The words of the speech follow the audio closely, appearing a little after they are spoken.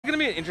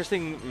an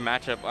interesting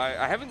matchup.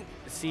 I haven't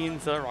seen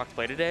Silverfox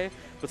play today,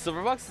 but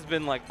Silverfox has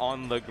been like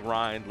on the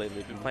grind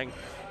lately. Been playing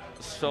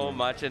so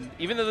much, and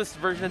even though this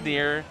version of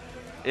Nier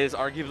is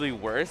arguably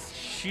worse,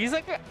 she's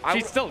like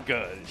she's still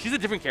good. She's a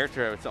different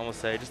character, I would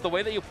almost say. Just the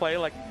way that you play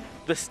like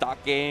the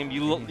stock game,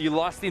 you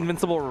lost the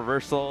invincible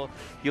reversal,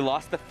 you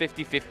lost the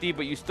 50-50,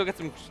 but you still get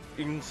some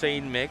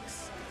insane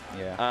mix.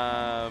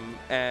 Yeah.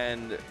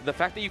 And the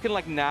fact that you can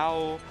like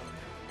now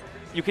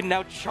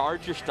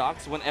charge your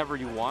stocks whenever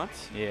you want.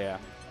 Yeah.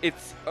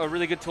 It's a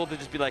really good tool to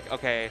just be like,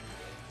 okay,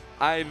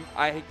 I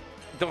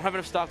don't have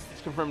enough stocks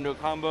to confirm no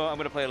combo. I'm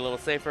gonna play it a little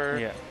safer,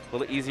 a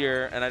little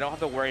easier, and I don't have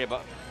to worry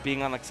about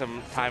being on like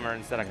some timer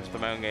instead. I can just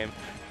play my own game.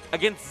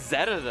 Against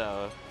Zeta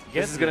though,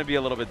 this is gonna be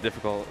a little bit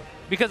difficult.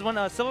 Because when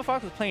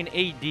Silverfox was playing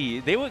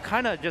AD, they were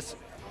kind of just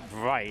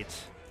right.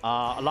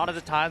 A lot of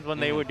the times when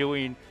they were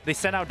doing, they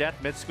sent out death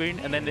mid screen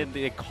and then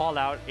they call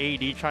out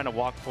AD trying to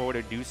walk forward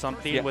or do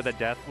something with a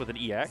death with an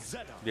EX.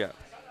 Yeah.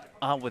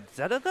 With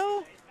Zeta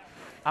though,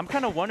 I'm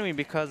kind of wondering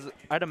because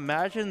I'd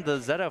imagine the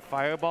Zeta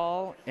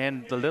fireball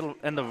and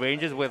the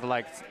ranges with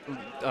like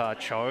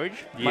charge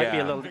might be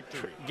a little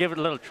give it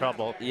a little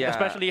trouble. Yeah.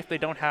 Especially if they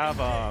don't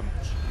have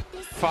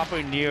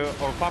proper Nier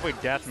or proper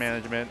death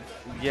management.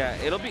 Yeah,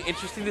 it'll be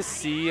interesting to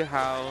see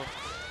how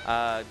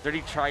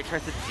dirtychai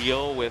tries to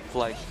deal with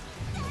like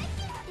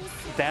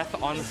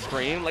death on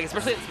screen, like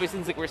especially at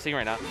spaces like we're seeing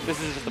right now.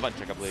 This is just a button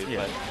check, I believe,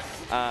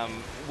 but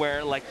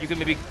where like you can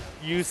maybe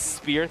use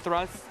spear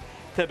thrusts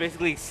to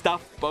basically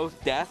stuff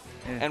both death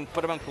and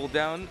put them on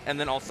cooldown, and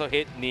then also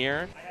hit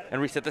Nier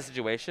and reset the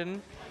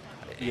situation.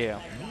 Yeah.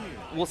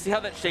 We'll see how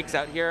that shakes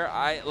out here.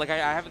 I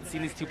haven't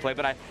seen these two play,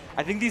 but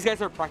I think these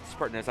guys are practice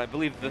partners. I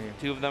believe the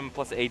two of them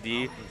plus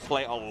AD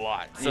play a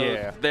lot.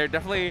 So they're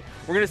definitely,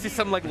 we're gonna see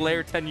some like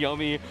layer 10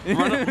 Yomi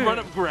run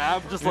up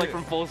grab just like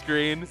from full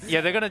screen.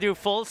 Yeah, they're gonna do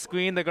full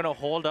screen. They're gonna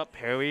hold up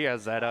parry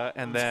as Zeta,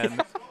 and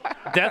then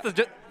death is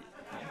just.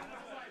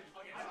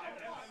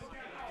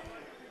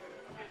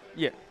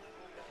 Yeah.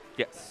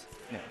 Yes.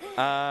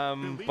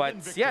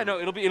 But yeah, no,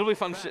 it'll be a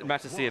fun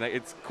match to see, and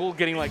it's cool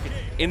getting like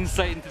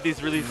insight into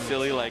these really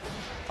silly like,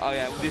 oh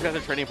yeah, these guys are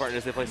training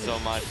partners. They play so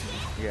much.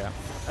 Yeah.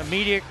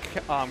 Immediate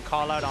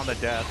call out on the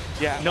death.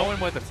 Yeah. Knowing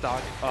where the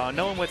stock,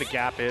 knowing where the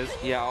gap is.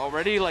 Yeah.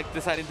 Already like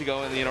deciding to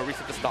go and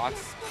reset the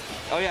stocks.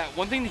 Oh yeah.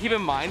 One thing to keep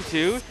in mind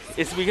too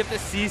is we get to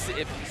see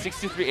if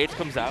 623H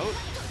comes out.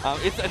 I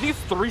think it's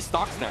 3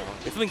 stocks now.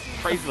 It's something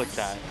crazy like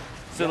that.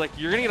 So like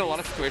you're gonna get a lot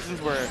of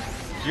situations where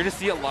you're gonna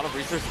see a lot of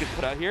resources get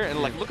put out here, and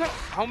like look at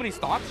how many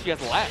stocks she has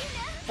left.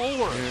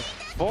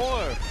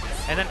 4.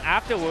 And then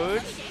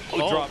afterwards,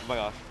 drop. My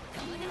gosh.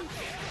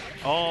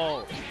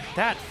 Oh,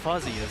 that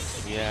fuzzy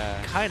is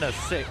kind of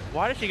sick.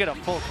 Why did she get a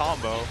full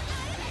combo?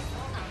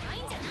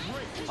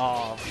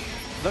 Oh,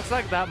 looks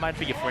like that might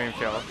be a frame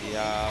kill.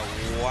 Yeah.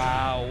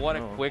 Wow. What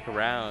a quick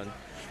round.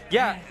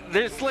 Yeah.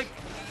 There's like,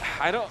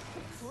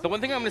 the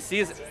one thing I'm gonna see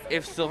is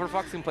if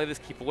Silverfox can play this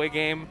keep away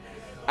game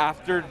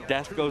after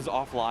death goes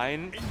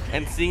offline,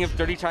 and seeing if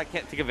dirtychai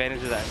can't take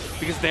advantage of that,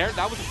 because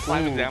that was a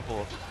prime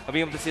example of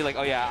being able to see like,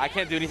 oh yeah, I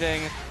can't do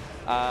anything.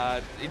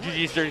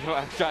 GG's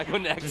dirtychai go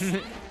next.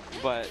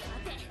 But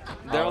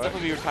there will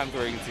definitely be times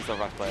where you can see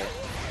Silverfox play.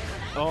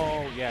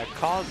 Oh yeah,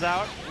 calls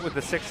out with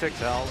the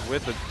 6-6L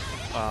with the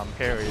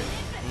parry.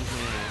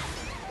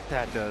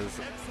 That does.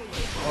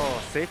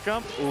 Oh, safe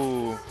jump.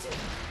 Ooh.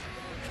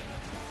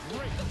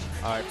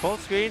 All right, full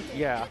screen.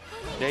 Yeah.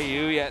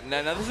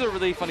 Now this is a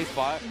really funny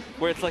spot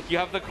where it's like you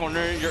have the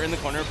corner, you're in the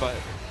corner, but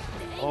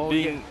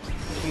being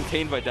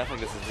contained by death like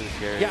this is really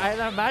scary. Yeah,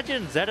 I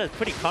imagine Zeta is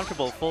pretty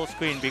comfortable full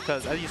screen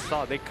because, as you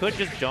saw, they could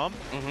just jump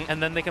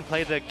and then they can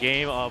play the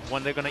game of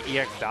when they're gonna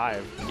EX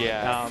dive.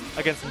 Yeah.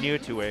 Against Nier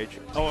 2H.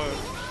 All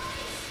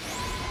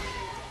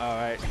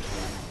right.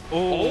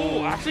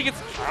 Oh, actually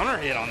gets counter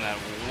hit on that.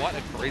 What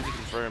a crazy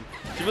confirm.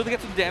 She really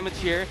gets some damage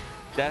here.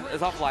 Death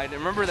is offline. And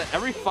remember that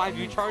every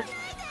 5U charge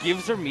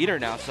gives her meter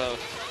now, so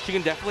she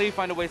can definitely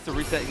find a ways to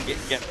reset and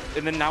get.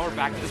 And then now we're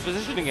back to this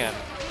position again.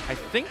 I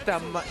think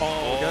that might.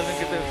 Doesn't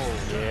get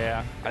the.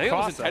 Yeah. I think it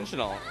was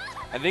intentional.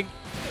 I think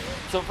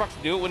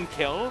Silverfox knew it wouldn't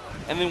kill,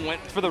 and then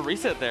went for the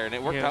reset there, and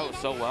it worked out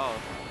so well.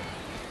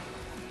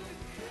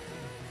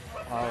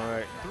 All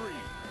right.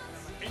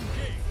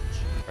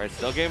 All right,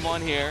 still game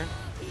 1 here.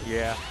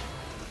 Yeah.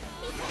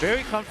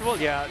 Very comfortable.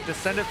 Yeah,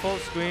 descended full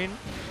screen.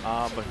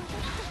 But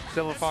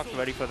Silverfox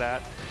ready for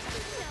that.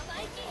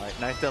 All right,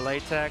 nice delay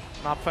tech.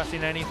 Not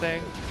pressing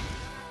anything.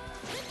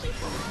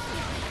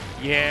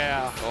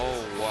 Yeah.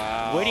 Oh,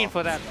 wow. Waiting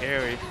for that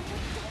parry.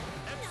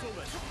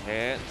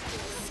 Hit.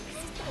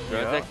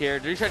 Throw attack here.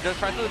 dirtychai does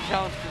try to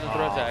challenge to the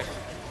throw attack.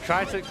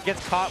 Tries to get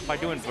caught by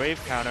doing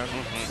brave counter.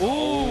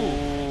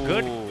 Ooh.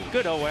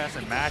 Good OS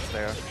and match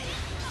there.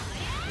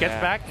 Gets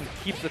back and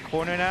keeps the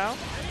corner now.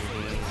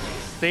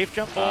 Safe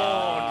jump. Oh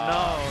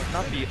no,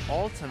 not the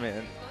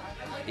ultimate.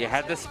 You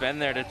had to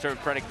spend there to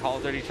try to call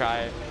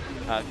dirtychai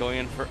going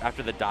in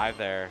after the dive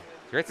there.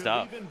 Great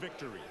stuff.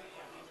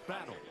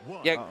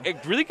 Yeah,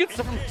 really good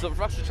stuff from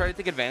Silverfox to try to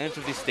take advantage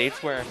of these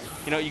states where,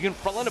 you know, you can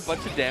front line a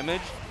bunch of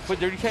damage, put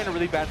dirtychai in a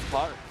really bad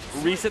spot,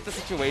 reset the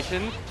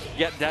situation,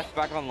 get death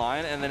back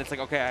online, and then it's like,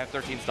 okay, I have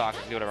 13 stock, I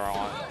can do whatever I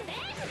want.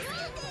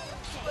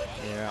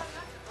 Yeah.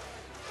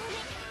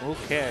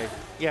 Okay.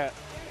 Yeah.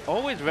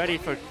 Always ready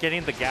for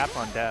getting the gap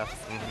on death.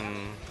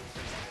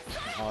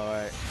 All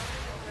right.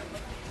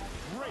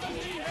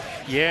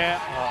 Yeah.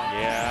 Oh.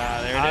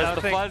 Yeah, there it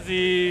is, the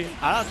fuzzy.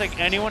 I don't think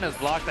anyone has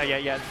blocked that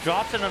yet. Yeah,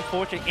 drops it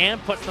unfortunately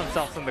and puts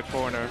themselves in the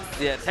corner.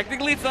 Yeah,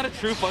 technically it's not a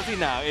true fuzzy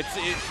now.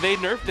 They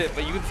nerfed it,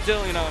 but you can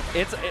still, you know.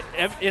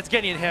 It's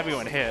getting heavy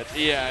when hit.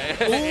 Yeah.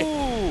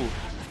 Ooh.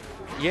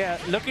 Yeah,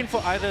 looking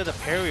for either the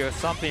parry or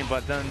something,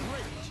 but then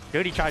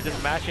dirtychai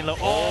just mashing low.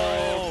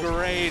 Oh,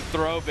 great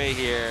throw bait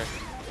here.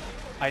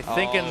 I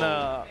think in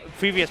the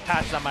previous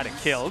patch that might have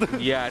killed.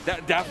 Yeah,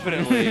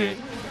 definitely.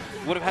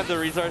 Would have had the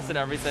resource and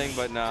everything,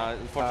 but nah,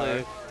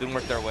 unfortunately didn't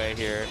work their way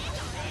here.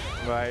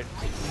 Right.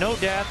 No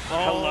death.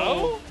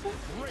 Oh. Hello?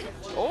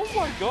 Oh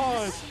my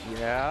gosh.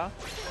 Yeah.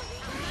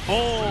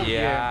 Oh,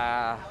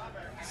 yeah.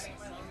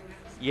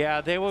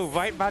 Yeah, they were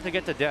right about to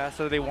get to death,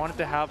 so they wanted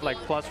to have like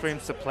plus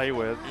frames to play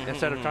with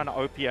instead of trying to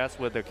OPS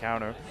with their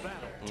counter.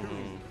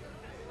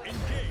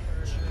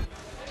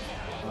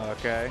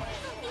 Okay.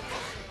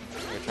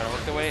 They're trying to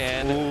work their way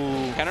in.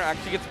 Ooh. Counter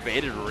actually gets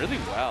baited really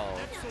well.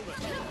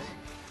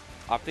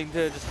 Opting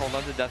to just hold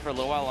on to death for a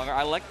little while longer.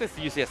 I like this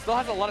UCS. Still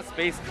has a lot of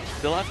space,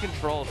 still has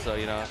control, so,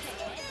 you know,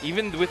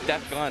 even with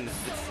death gone,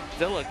 it's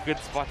still a good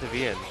spot to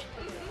be in.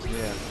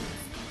 Yeah.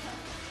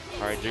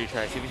 All right,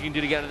 dirtychai, see what you can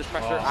do to get out of this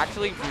pressure.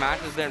 Actually,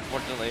 matches there,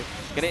 unfortunately.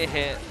 Gonna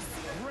hit.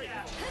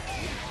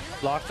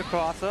 Blocks the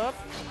cross up.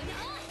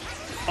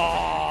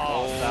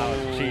 Oh,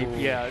 that was cheap.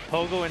 Yeah,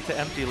 Pogo into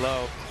empty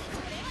low.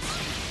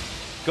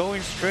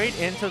 Going straight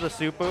into the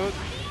super,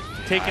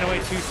 taking away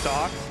 2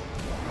 stocks.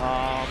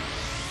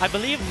 I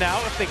believe now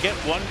if they get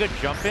one good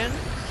jump in,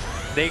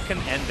 they can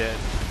end it.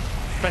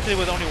 Especially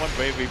with only 1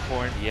 bravery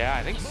point. Yeah,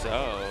 I think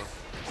so.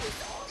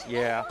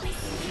 Yeah.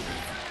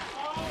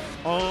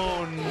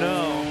 Oh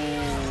no.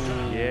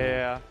 Ooh.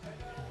 Yeah.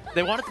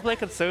 They wanted to play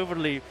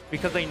conservatively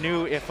because they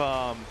knew if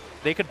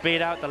they could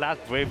bait out the last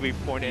bravery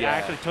point, it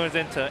actually turns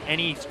into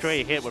any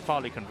stray hit would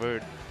probably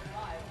convert.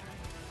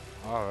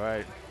 All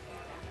right.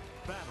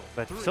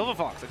 But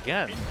Silverfox,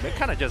 again, they're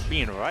kind of just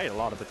being right a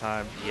lot of the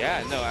time.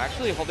 Yeah, no,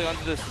 actually holding on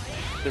to this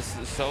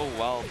so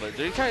well. But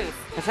dirtychai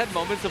has had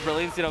moments of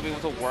brilliance, you know, being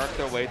able to work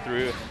their way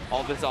through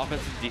all this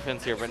offense and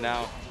defense here. But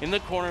now, in the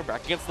corner,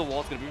 back against the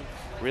wall, it's going to be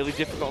really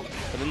difficult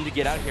for them to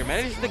get out here.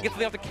 Manages to get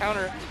something off the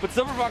counter, but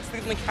Silverfox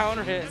getting the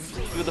counter hit,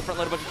 do the front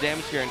line a bunch of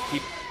damage here and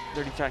keep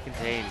dirtychai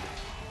contained.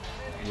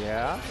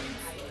 Yeah.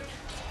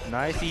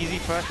 Nice, easy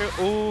pressure.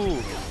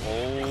 Ooh.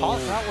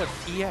 Calls out with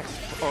EX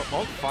or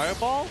ult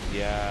fireball.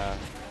 Yeah.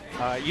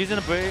 Using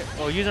a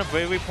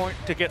bravery point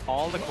to get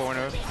all the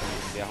corner.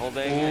 Yeah,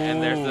 holding,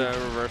 and there's the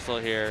reversal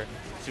here.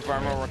 Super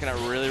armor working out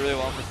really, really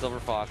well for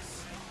Silverfox.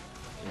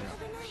 Yeah.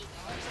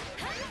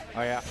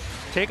 Oh yeah.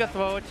 Take a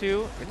throw or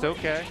 2. It's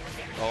okay.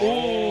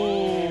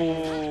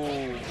 Oh.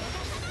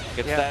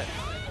 Gets that.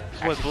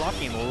 Was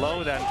blocking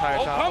low that entire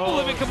time. Combo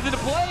limit comes into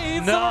play.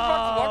 No.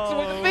 Silverfox walks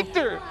away the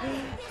victor.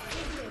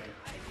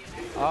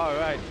 All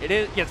right. It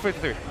is. Yeah, it's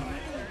 3-3.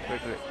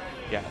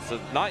 Yeah. So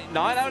not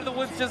out of the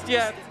woods just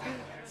yet.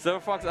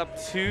 Silverfox up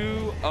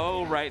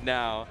 2-0 right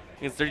now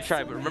against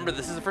dirtychai, but remember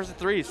this is the first of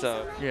 3,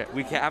 so yeah,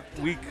 we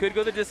could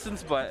go the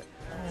distance, but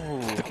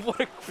what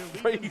a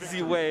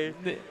crazy way.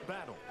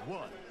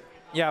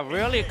 Yeah,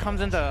 really it comes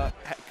into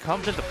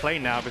play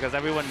now because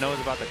everyone knows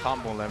about the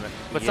combo limit.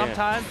 But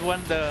sometimes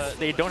when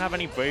they don't have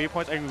any bravery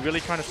points and you're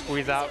really trying to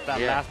squeeze out that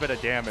last bit of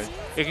damage,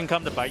 it can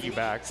come to bite you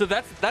back. So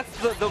that's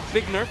the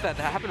big nerf that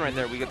happened right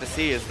there we get to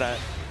see is that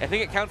I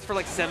think it counts for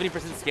like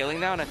 70% scaling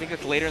now, and I think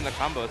it's later in the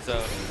combo.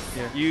 So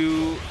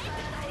you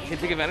can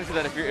take advantage of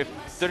that if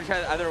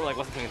dirtychai either like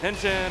wasn't paying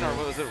attention or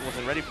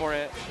wasn't ready for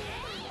it.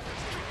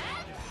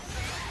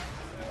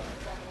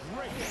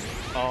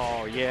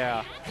 Oh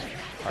yeah.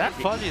 That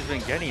fuzzy's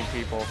been getting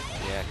people.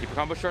 Yeah, keep a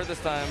combo short this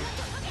time.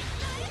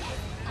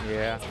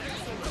 Yeah.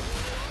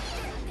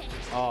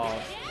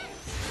 Oh.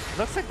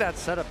 Looks like that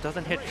setup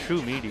doesn't hit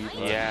true meaty.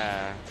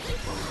 Yeah.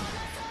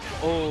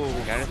 Oh.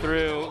 Got it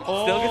through.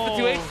 Oh. Still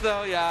gets the 2H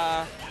though,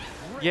 yeah.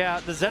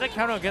 Yeah, the Zeta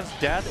counter against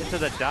death into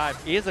the dive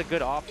is a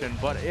good option,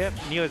 but if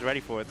Nier is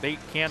ready for it, they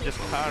can just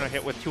counter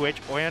hit with 2H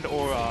and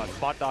or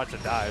spot dodge the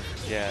dive.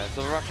 Yeah,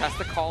 Silverfox has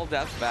to call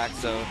death back,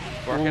 so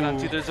working on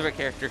 2/3 of a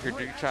character here,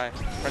 dirtychai.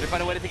 Trying to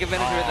find a way to take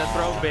advantage of it. The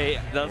throw bait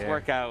does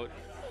work out.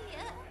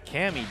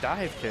 Cammy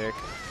dive kick.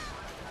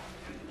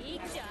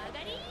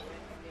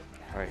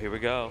 All right, here we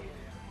go.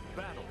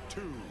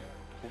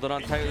 Holding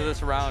on tight to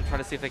this round,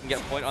 trying to see if they can get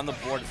a point on the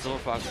board.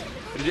 Silverfox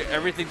gonna do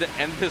everything to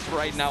end this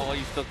right now while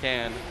you still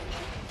can.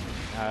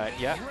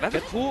 Yeah, that's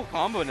a cool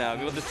combo now.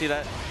 Be able to see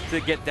that to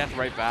get death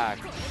right back.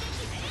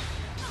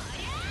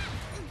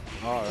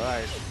 All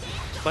right,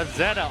 but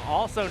Zeta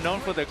also known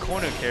for the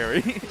corner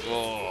carry.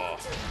 Oh.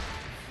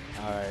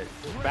 All right,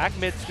 back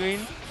mid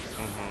screen.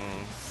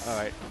 All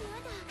right.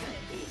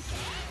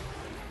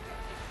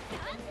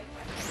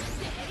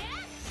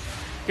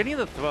 Getting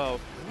the throw.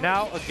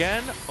 Now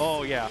again,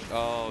 oh yeah.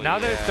 Oh, now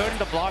yeah. they're starting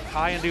to block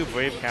high and do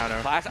brave counter.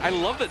 Clash. I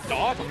love the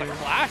dodge with the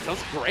clash. That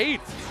was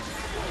great.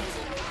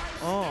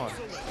 Oh.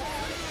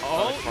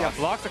 Oh, yeah,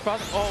 blocks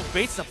across. Oh,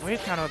 baits the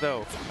brave counter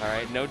though. All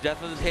right, no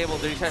death on the table.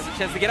 Dirty has a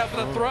chance to get up,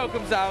 but the throw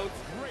comes out.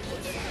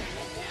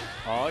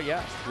 Oh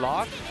yeah,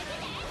 block.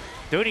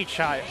 Dirty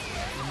Chai,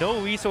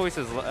 no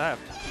resources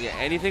left. Yeah,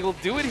 anything will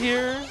do it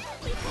here.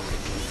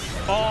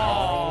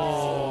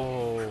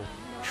 Oh.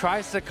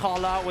 Tries to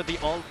call out with the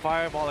ult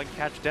fireball and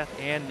catch Death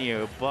and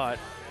Nier, but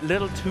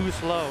little too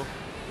slow.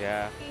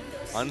 Yeah.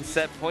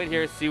 Unset point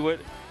here. See what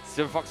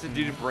Silverfox can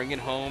do to bring it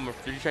home.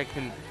 If dirtychai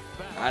can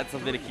add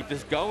something to keep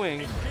this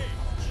going.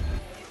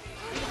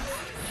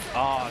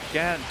 Oh,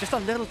 again, just a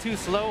little too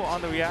slow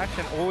on the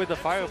reaction or with the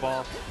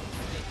fireball.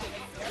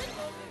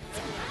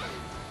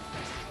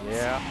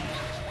 Yeah.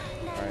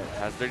 All right,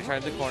 has dirtychai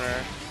in the corner.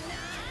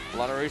 A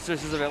lot of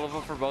resources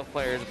available for both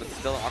players, but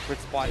still an awkward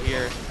spot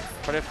here.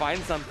 Try to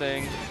find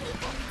something.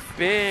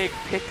 Big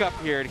pickup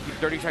here to keep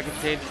dirtychai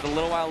contained just a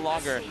little while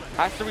longer.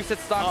 Has to reset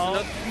stocks. Oh.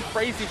 Another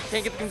crazy if you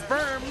can't get the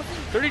confirm.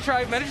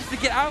 dirtychai manages to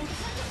get out.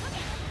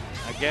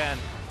 Again.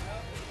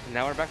 And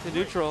now we're back to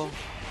neutral.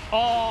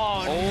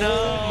 Oh, Oh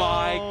no.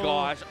 my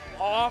gosh.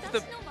 Off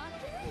the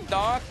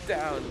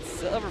knockdown.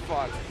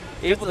 Silverfox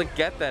able to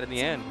get that in the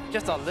end.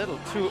 Just a little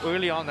too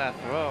early on that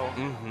throw.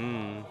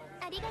 Mm-hmm.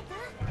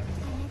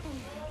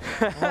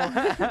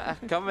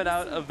 Coming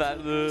out of that.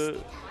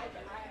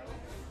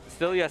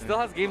 Still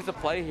has games to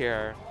play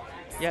here.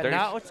 Yeah,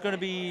 now it's going to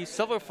be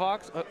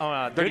Silverfox,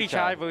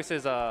 dirtychai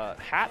versus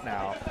Hat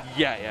now.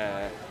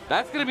 Yeah.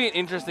 That's going to be an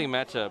interesting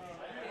matchup.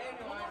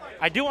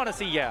 I do want to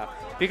see, yeah,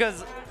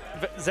 because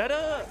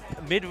Zeta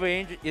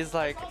mid-range is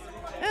like,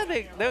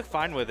 they're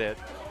fine with it.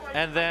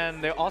 And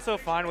then they're also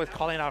fine with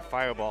calling out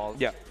fireballs.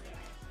 Yeah.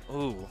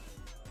 Ooh,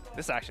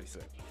 this is actually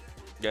sick.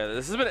 Yeah,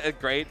 this has been a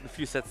great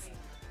few sets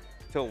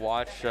to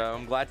watch.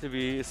 I'm glad to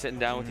be sitting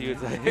down with you.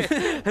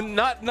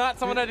 not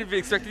someone I'd be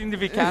expecting to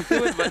be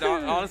captain with, but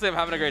honestly, I'm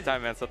having a great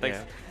time, man. So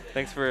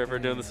thanks for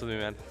doing this with me,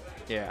 man.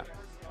 Yeah.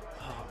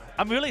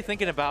 I'm really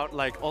thinking about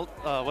like what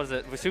is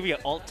it? Vesuvia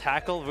ult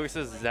tackle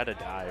versus Zeta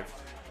dive,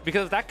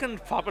 because that can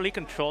properly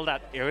control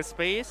that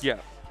airspace. Yeah.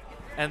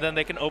 And then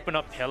they can open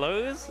up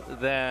pillars.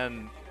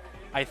 Then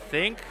I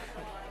think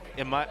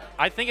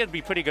it'd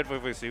be pretty good for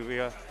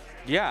Vesuvia.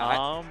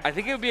 Yeah. I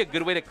think it would be a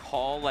good way to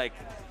call like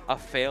a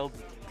failed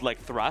like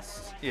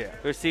thrust. Yeah.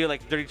 Or see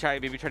like dirtychai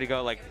maybe try to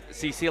go like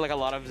see like a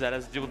lot of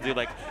Zetas will do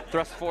like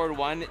thrust forward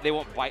 1, they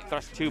won't bite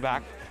thrust 2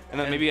 back, and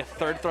then maybe a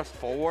third thrust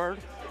forward,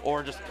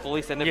 or just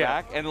fully send it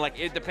back. And like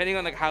depending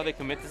on like how they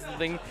commit to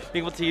something,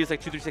 being able to use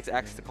like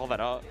 236X to call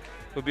that out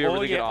would be a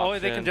really good option. Or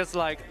they can just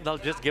like they'll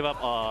just give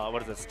up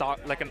what is it,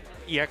 stock like an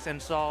EX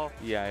install.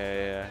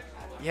 Yeah.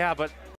 Yeah, but